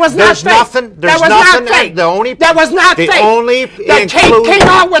 Oh, that was not there's fake. Nothing, there's that was nothing. not fake. The only, that was not the fake. Only the tape came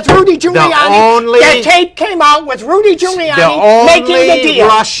out with Rudy Giuliani. The tape came out with Rudy Giuliani making the deal. The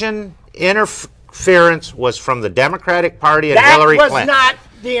Russian interference was from the Democratic Party and Hillary Clinton. That was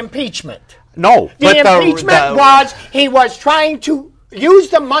not the impeachment. No. The impeachment was he was trying to use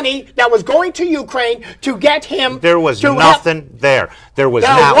the money that was going to Ukraine to get him. There was to nothing there. There was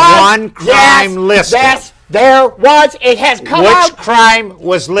there not was, one crime listed. Yes, there was. It has come out. Which crime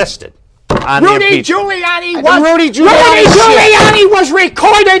was listed on the Rudy impeachment? Rudy Giuliani was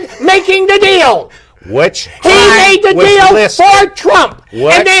recorded making the deal. Which he made the deal listed? for Trump,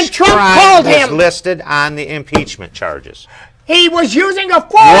 and then Trump called him. Was listed on the impeachment charges. He was using a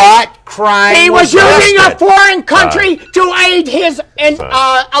foreign. What crime? He was using a foreign country to aid his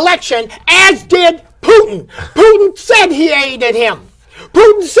election, as did Putin. Putin said he aided him.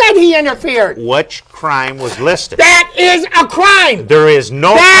 Putin said he interfered. Which crime was listed? That is a crime. There is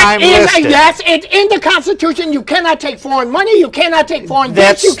no crime listed. Yes, it's in the Constitution. You cannot take foreign money. You cannot take foreign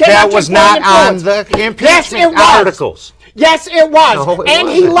gifts. You That cannot was take not foreign on the impeachment yes, it was. articles. Yes, it was. No, it and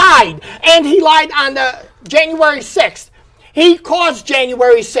wasn't. he lied. And he lied on the January 6th. He caused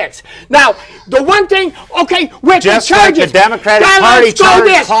January 6th. Now, the one thing, with just the charges. Like the Democratic Party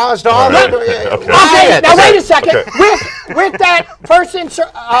caused all that. Okay, now wait a second. With that first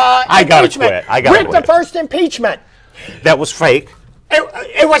impeachment. I gotta quit. The first impeachment. That was fake.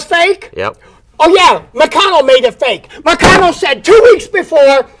 It was fake? Yep. Oh, yeah. McConnell made it fake. McConnell said 2 weeks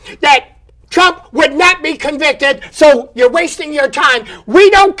before that Trump would not be convicted, so you're wasting your time. We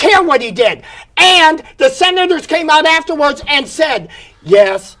don't care what he did. And the senators came out afterwards and said,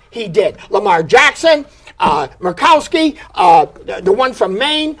 yes, he did. Lamar Jackson, Murkowski, the one from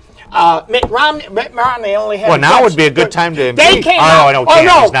Maine, Mitt Romney only had. Well, now would be a good time to impeach. They came out. No,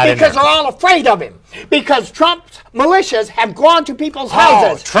 because they're all afraid of him. Because Trump's militias have gone to people's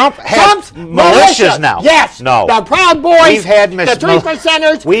houses. Trump has militias now. Yes. No. The Proud Boys, We've had the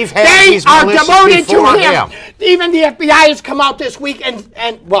 3%ers, we've had they these are militias devoted to before him. Even the FBI has come out this week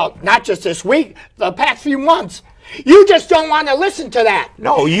and well, not just this week, the past few months. You just don't want to listen to that.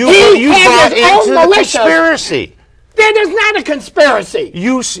 No, you bought into the conspiracy. That is not a conspiracy.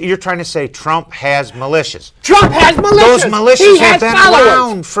 You're trying to say Trump has militias. Trump has militias. Those militias have been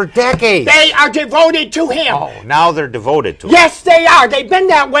around for decades. They are devoted to him. Oh, now they're devoted to him. Yes, they are. They've been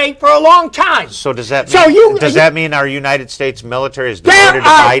that way for a long time. So does that mean, that mean our United States military is devoted to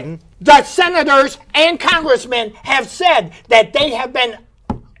Biden? The senators and congressmen have said that they have been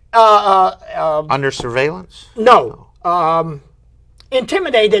under surveillance? No,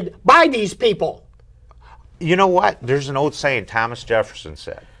 intimidated by these people. You know what? There's an old saying Thomas Jefferson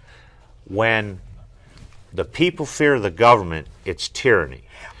said, when the people fear the government, it's tyranny.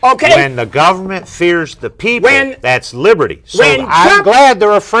 Okay. When the government fears the people, that's liberty. So I'm glad they're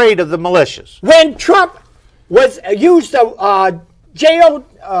afraid of the militias. When Trump used the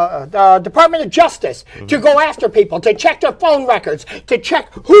Department of Justice to go after people, to check their phone records, to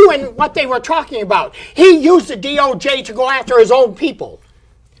check who and what they were talking about, he used the DOJ to go after his own people.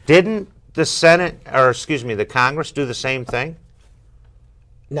 Didn't the Senate, or excuse me, the Congress do the same thing?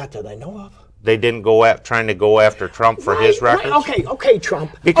 Not that I know of. They didn't trying to go after Trump for his records? Okay,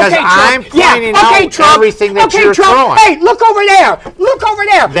 Trump. Because I'm pointing out everything that you're throwing. Hey, look over there. Look over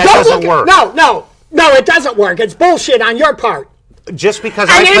there. That doesn't work. No, it doesn't work. It's bullshit on your part. Just because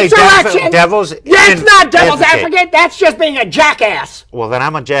I play devil's That's not devil's advocate. That's just being a jackass. Well, then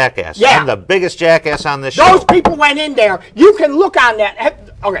I'm a jackass. Yeah. I'm the biggest jackass on this show. Those people went in there. You can look on that.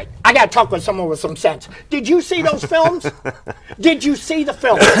 Okay, I got to talk with someone with some sense. Did you see those films? Did you see the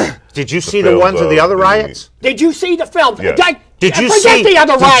films? Did you see the ones of the other riots? Did you see the films? Yes. Did you see the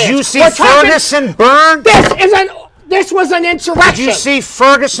other riots? Did you see Ferguson burned? This was an insurrection. Did you see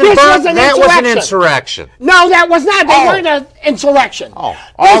Ferguson burned? That was an insurrection. No, that was not. They weren't insurrection. Oh,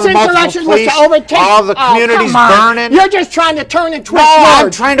 all this the insurrection multiple was to police, overtake. all the communities burning. You're just trying to turn and twist No, I'm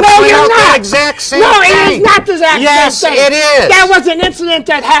words. trying to no, point you're out not. the exact same no, thing. No, it is not the exact yes, same thing. Yes, it is. That was an incident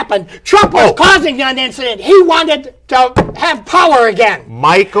that happened. Trump was causing an incident. He wanted to have power again.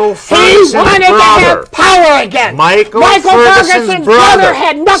 Michael Ferguson's brother. He wanted to have power again. Michael Ferguson's brother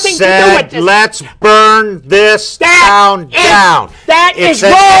had nothing said, to do with this. Let's burn this town down. That it's is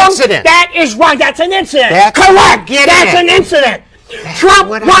wrong. Incident. That is wrong. That's an incident. That's correct. That's an incident. Trump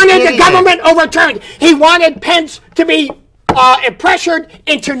wanted the government overturned. He wanted Pence to be pressured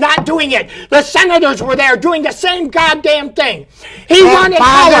into not doing it. The senators were there doing the same goddamn thing. He wanted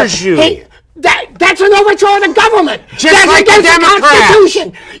power. You. That's an overthrow of the government. Just that's like the Democrats.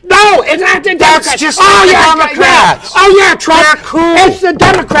 Constitution. No, it's not the Democrats. That's just like the Democrats. Yeah. Oh, yeah, Trump. They're cool. It's the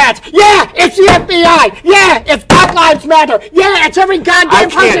Democrats. Yeah, it's the FBI. Yeah, it's Black Lives Matter. Yeah, it's every goddamn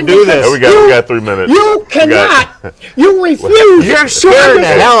person. I can't do this. We got 3 minutes. You cannot. You refuse. You're scaring the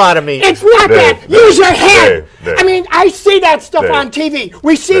hell out of me. It's not that. Use your head. Dave. I mean, I see that stuff on TV.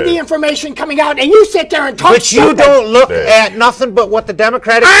 We see the information coming out, and you sit there and talk. But you don't look at nothing but what the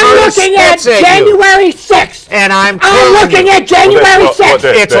Democratic Party looking at January 6th. And I'm looking at January 6th.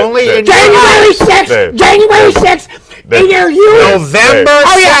 It's only in January 6th. January 6th. Either you November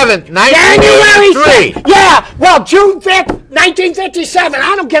 7th, 1983. Yeah, well, June 5th, 1957.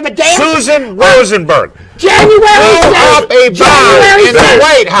 I don't give a damn. Susan Rosenberg. January 6th. Up a bomb in the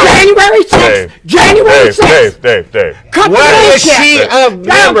White House. January 6th. January 6th. Dave. What is she a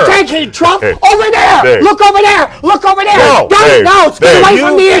member? Thank you, Trump. Over there. Look over there. Look over there. No, stay away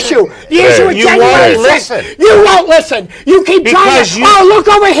from the issue. The issue is January 6th. You won't listen. You keep trying to. Oh, look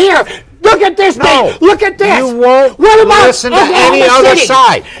over here. Look at this thing. Look at this. You won't what about listen to any other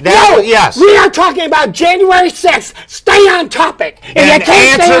side. Yes. We are talking about January 6th. Stay on topic. If and you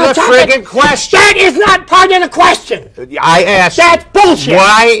can't answer stay on the topic, friggin' question. That is not part of the question. I asked. That's bullshit.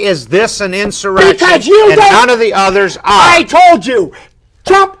 Why is this an insurrection? Because you and don't. None of the others are. I told you.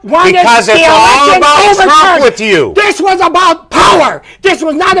 Trump wanted because it's all about Trump with you. This was about power. This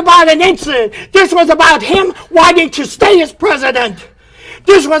was not about an incident. This was about him wanting to stay as president.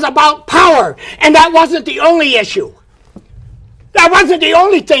 This was about power, and that wasn't the only issue. That wasn't the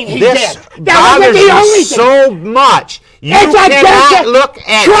only thing he did. That wasn't the only thing. So much. You cannot look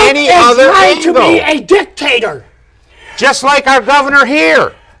at any other angle. Trump is trying to be a dictator. Just like our governor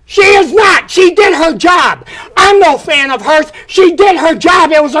here. She is not. She did her job. I'm no fan of hers. She did her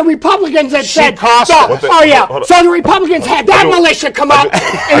job. It was the Republicans that said. So the Republicans had that militia come out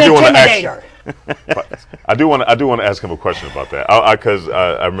and intimidate her. I do want to ask him a question about that because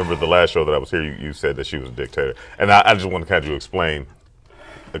I remember the last show that I was here. You said that she was a dictator, and I just want to kind of explain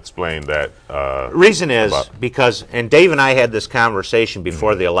that. Reason is because, and Dave and I had this conversation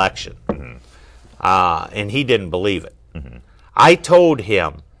before the election, and he didn't believe it. I told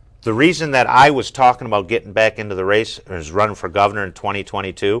him the reason that I was talking about getting back into the race as running for governor in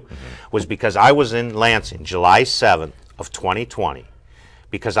 2022 was because I was in Lansing July 7th of 2020.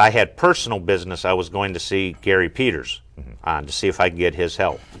 Because I had personal business, I was going to see Gary Peters on to see if I could get his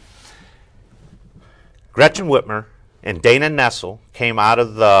help. Gretchen Whitmer and Dana Nessel came out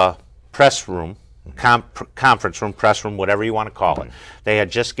of the press room, conference room, press room, whatever you want to call it. They had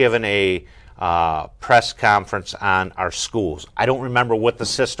just given a press conference on our schools. I don't remember what the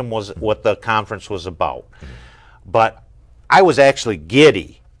system was, what the conference was about. But I was actually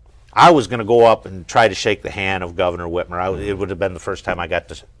giddy. I was going to go up and try to shake the hand of Governor Whitmer. It would have been the first time I got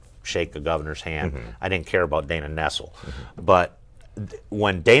to shake a governor's hand. I didn't care about Dana Nessel. But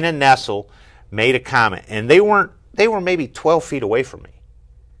when Dana Nessel made a comment, and they were maybe 12 feet away from me.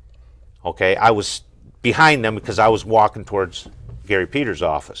 Okay, I was behind them because I was walking towards Gary Peters'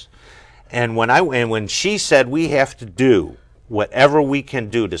 office. And when she said we have to do whatever we can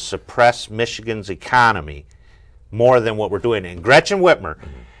do to suppress Michigan's economy more than what we're doing, and Gretchen Whitmer,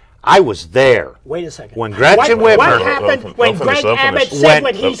 I was there. Wait a second. When Gretchen Whitmer... What happened when Greg Abbott said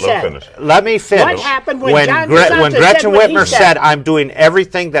what he said? Let me finish. What happened when John when Gretchen Whitmer said, I'm doing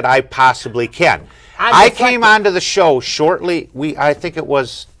everything that I possibly can. I came onto the show shortly, I think it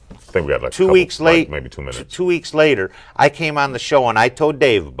was... I think we got like 2 weeks late, maybe 2 minutes. 2 weeks later, I came on the show and I told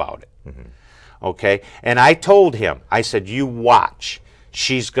Dave about it. Okay? And I told him, I said, you watch.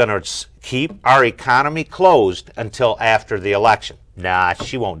 She's going to keep our economy closed until after the election. Nah,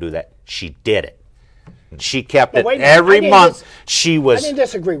 she won't do that. She did it. She kept it every month. She was. I didn't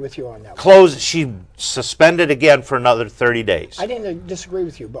disagree with you on that. Closed. She suspended again for another 30 days. I didn't disagree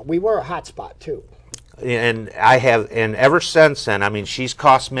with you, but we were a hot spot too. And I have, and ever since then, I mean, she's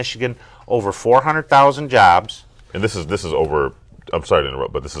cost Michigan over 400,000 jobs. And this is over. I'm sorry to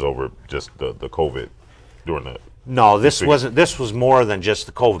interrupt, but this is over just the COVID during that. No, this wasn't. This was more than just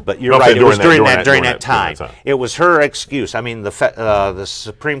the COVID. But you're No, I'm right. saying It was during that during time. that time. It was her excuse. I mean, the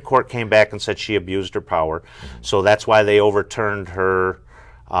Supreme Court came back and said she abused her power, so that's why they overturned her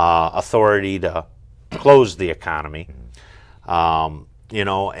authority to close the economy. You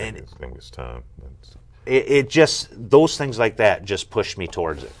know, and I think it's time. it just those things like that just pushed me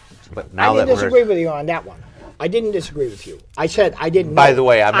towards it. But now I didn't disagree with you on that one. I didn't disagree with you. I said I didn't know. By the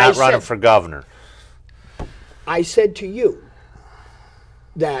way, I'm not running for governor. I said to you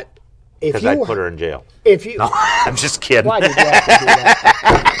that if Because you I'd put her in jail. if you I'm just kidding. why did you have to do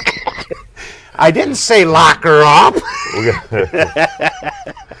that? I didn't say lock her up.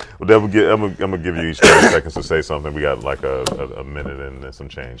 Well, I'm gonna give you each 30 seconds to say something. We got like a minute and some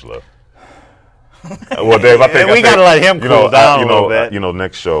change left. Well, Dave, I think we got to let him cool down a little bit. You know,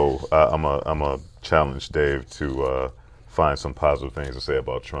 next show, I'm a challenge Dave to find some positive things to say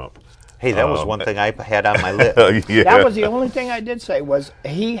about Trump. Hey, that was one thing I had on my list. Yeah. That was the only thing I did say was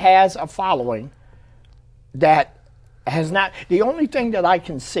he has a following that has not. The only thing that I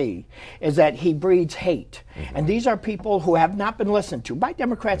can see is that he breeds hate, and these are people who have not been listened to by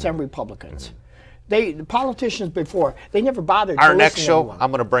Democrats and Republicans. The politicians before, they never bothered to Our listen next to show, anyone.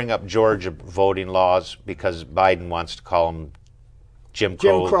 I'm going to bring up Georgia voting laws because Biden wants to call them Jim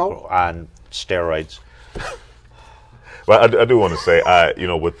Crow on steroids. But I do want to say, you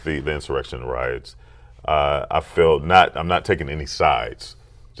know, with the insurrection riots, I feel I'm not taking any sides,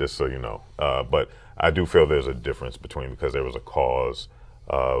 just so you know. But I do feel there's a difference because there was a cause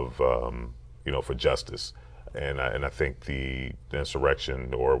of, you know, for justice, and I think the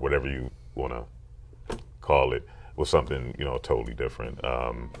insurrection or whatever you want to call it was something, you know, totally different.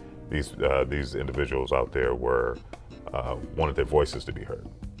 These individuals out there wanted their voices to be heard,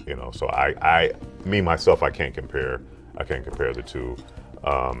 you know. So myself, I can't compare the two.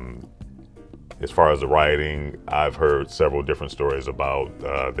 As far as the rioting, I've heard several different stories about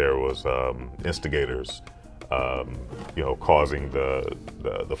there was instigators, you know, causing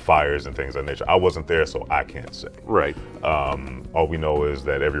the fires and things of that nature. I wasn't there, so I can't say. Right. All we know is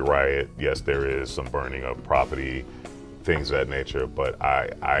that every riot, yes, there is some burning of property, things of that nature, but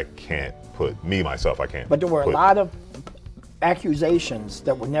I can't put, myself, I can't. But there were a lot of accusations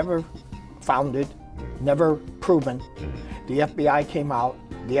that were never founded, never proven. The FBI came out.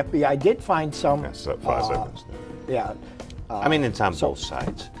 The FBI did find some. That's 5 seconds. Yeah. I mean, it's on both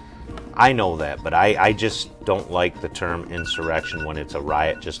sides. I know that, but I just don't like the term insurrection when it's a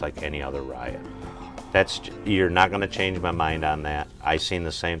riot, just like any other riot. You're not going to change my mind on that. I seen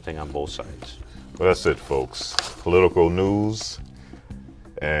the same thing on both sides. Well, that's it, folks. Political news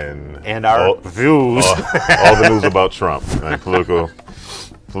and our views. all the news about Trump and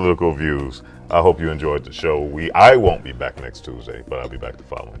political views. I hope you enjoyed the show. I won't be back next Tuesday, but I'll be back the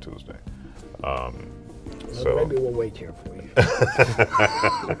following Tuesday. So maybe we'll wait here for you.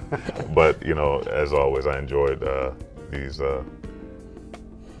 But, you know, as always, I enjoyed these, I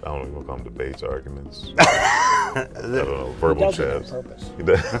don't even call them debates, arguments. I don't know, verbal chats. On purpose.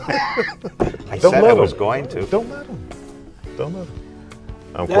 I said I was going to. Don't let them. Don't let them.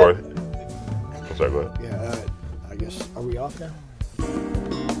 I'm Corey. I'm sorry, go ahead. Yeah, I guess, are we off now?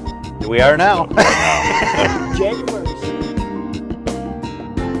 We are now. January.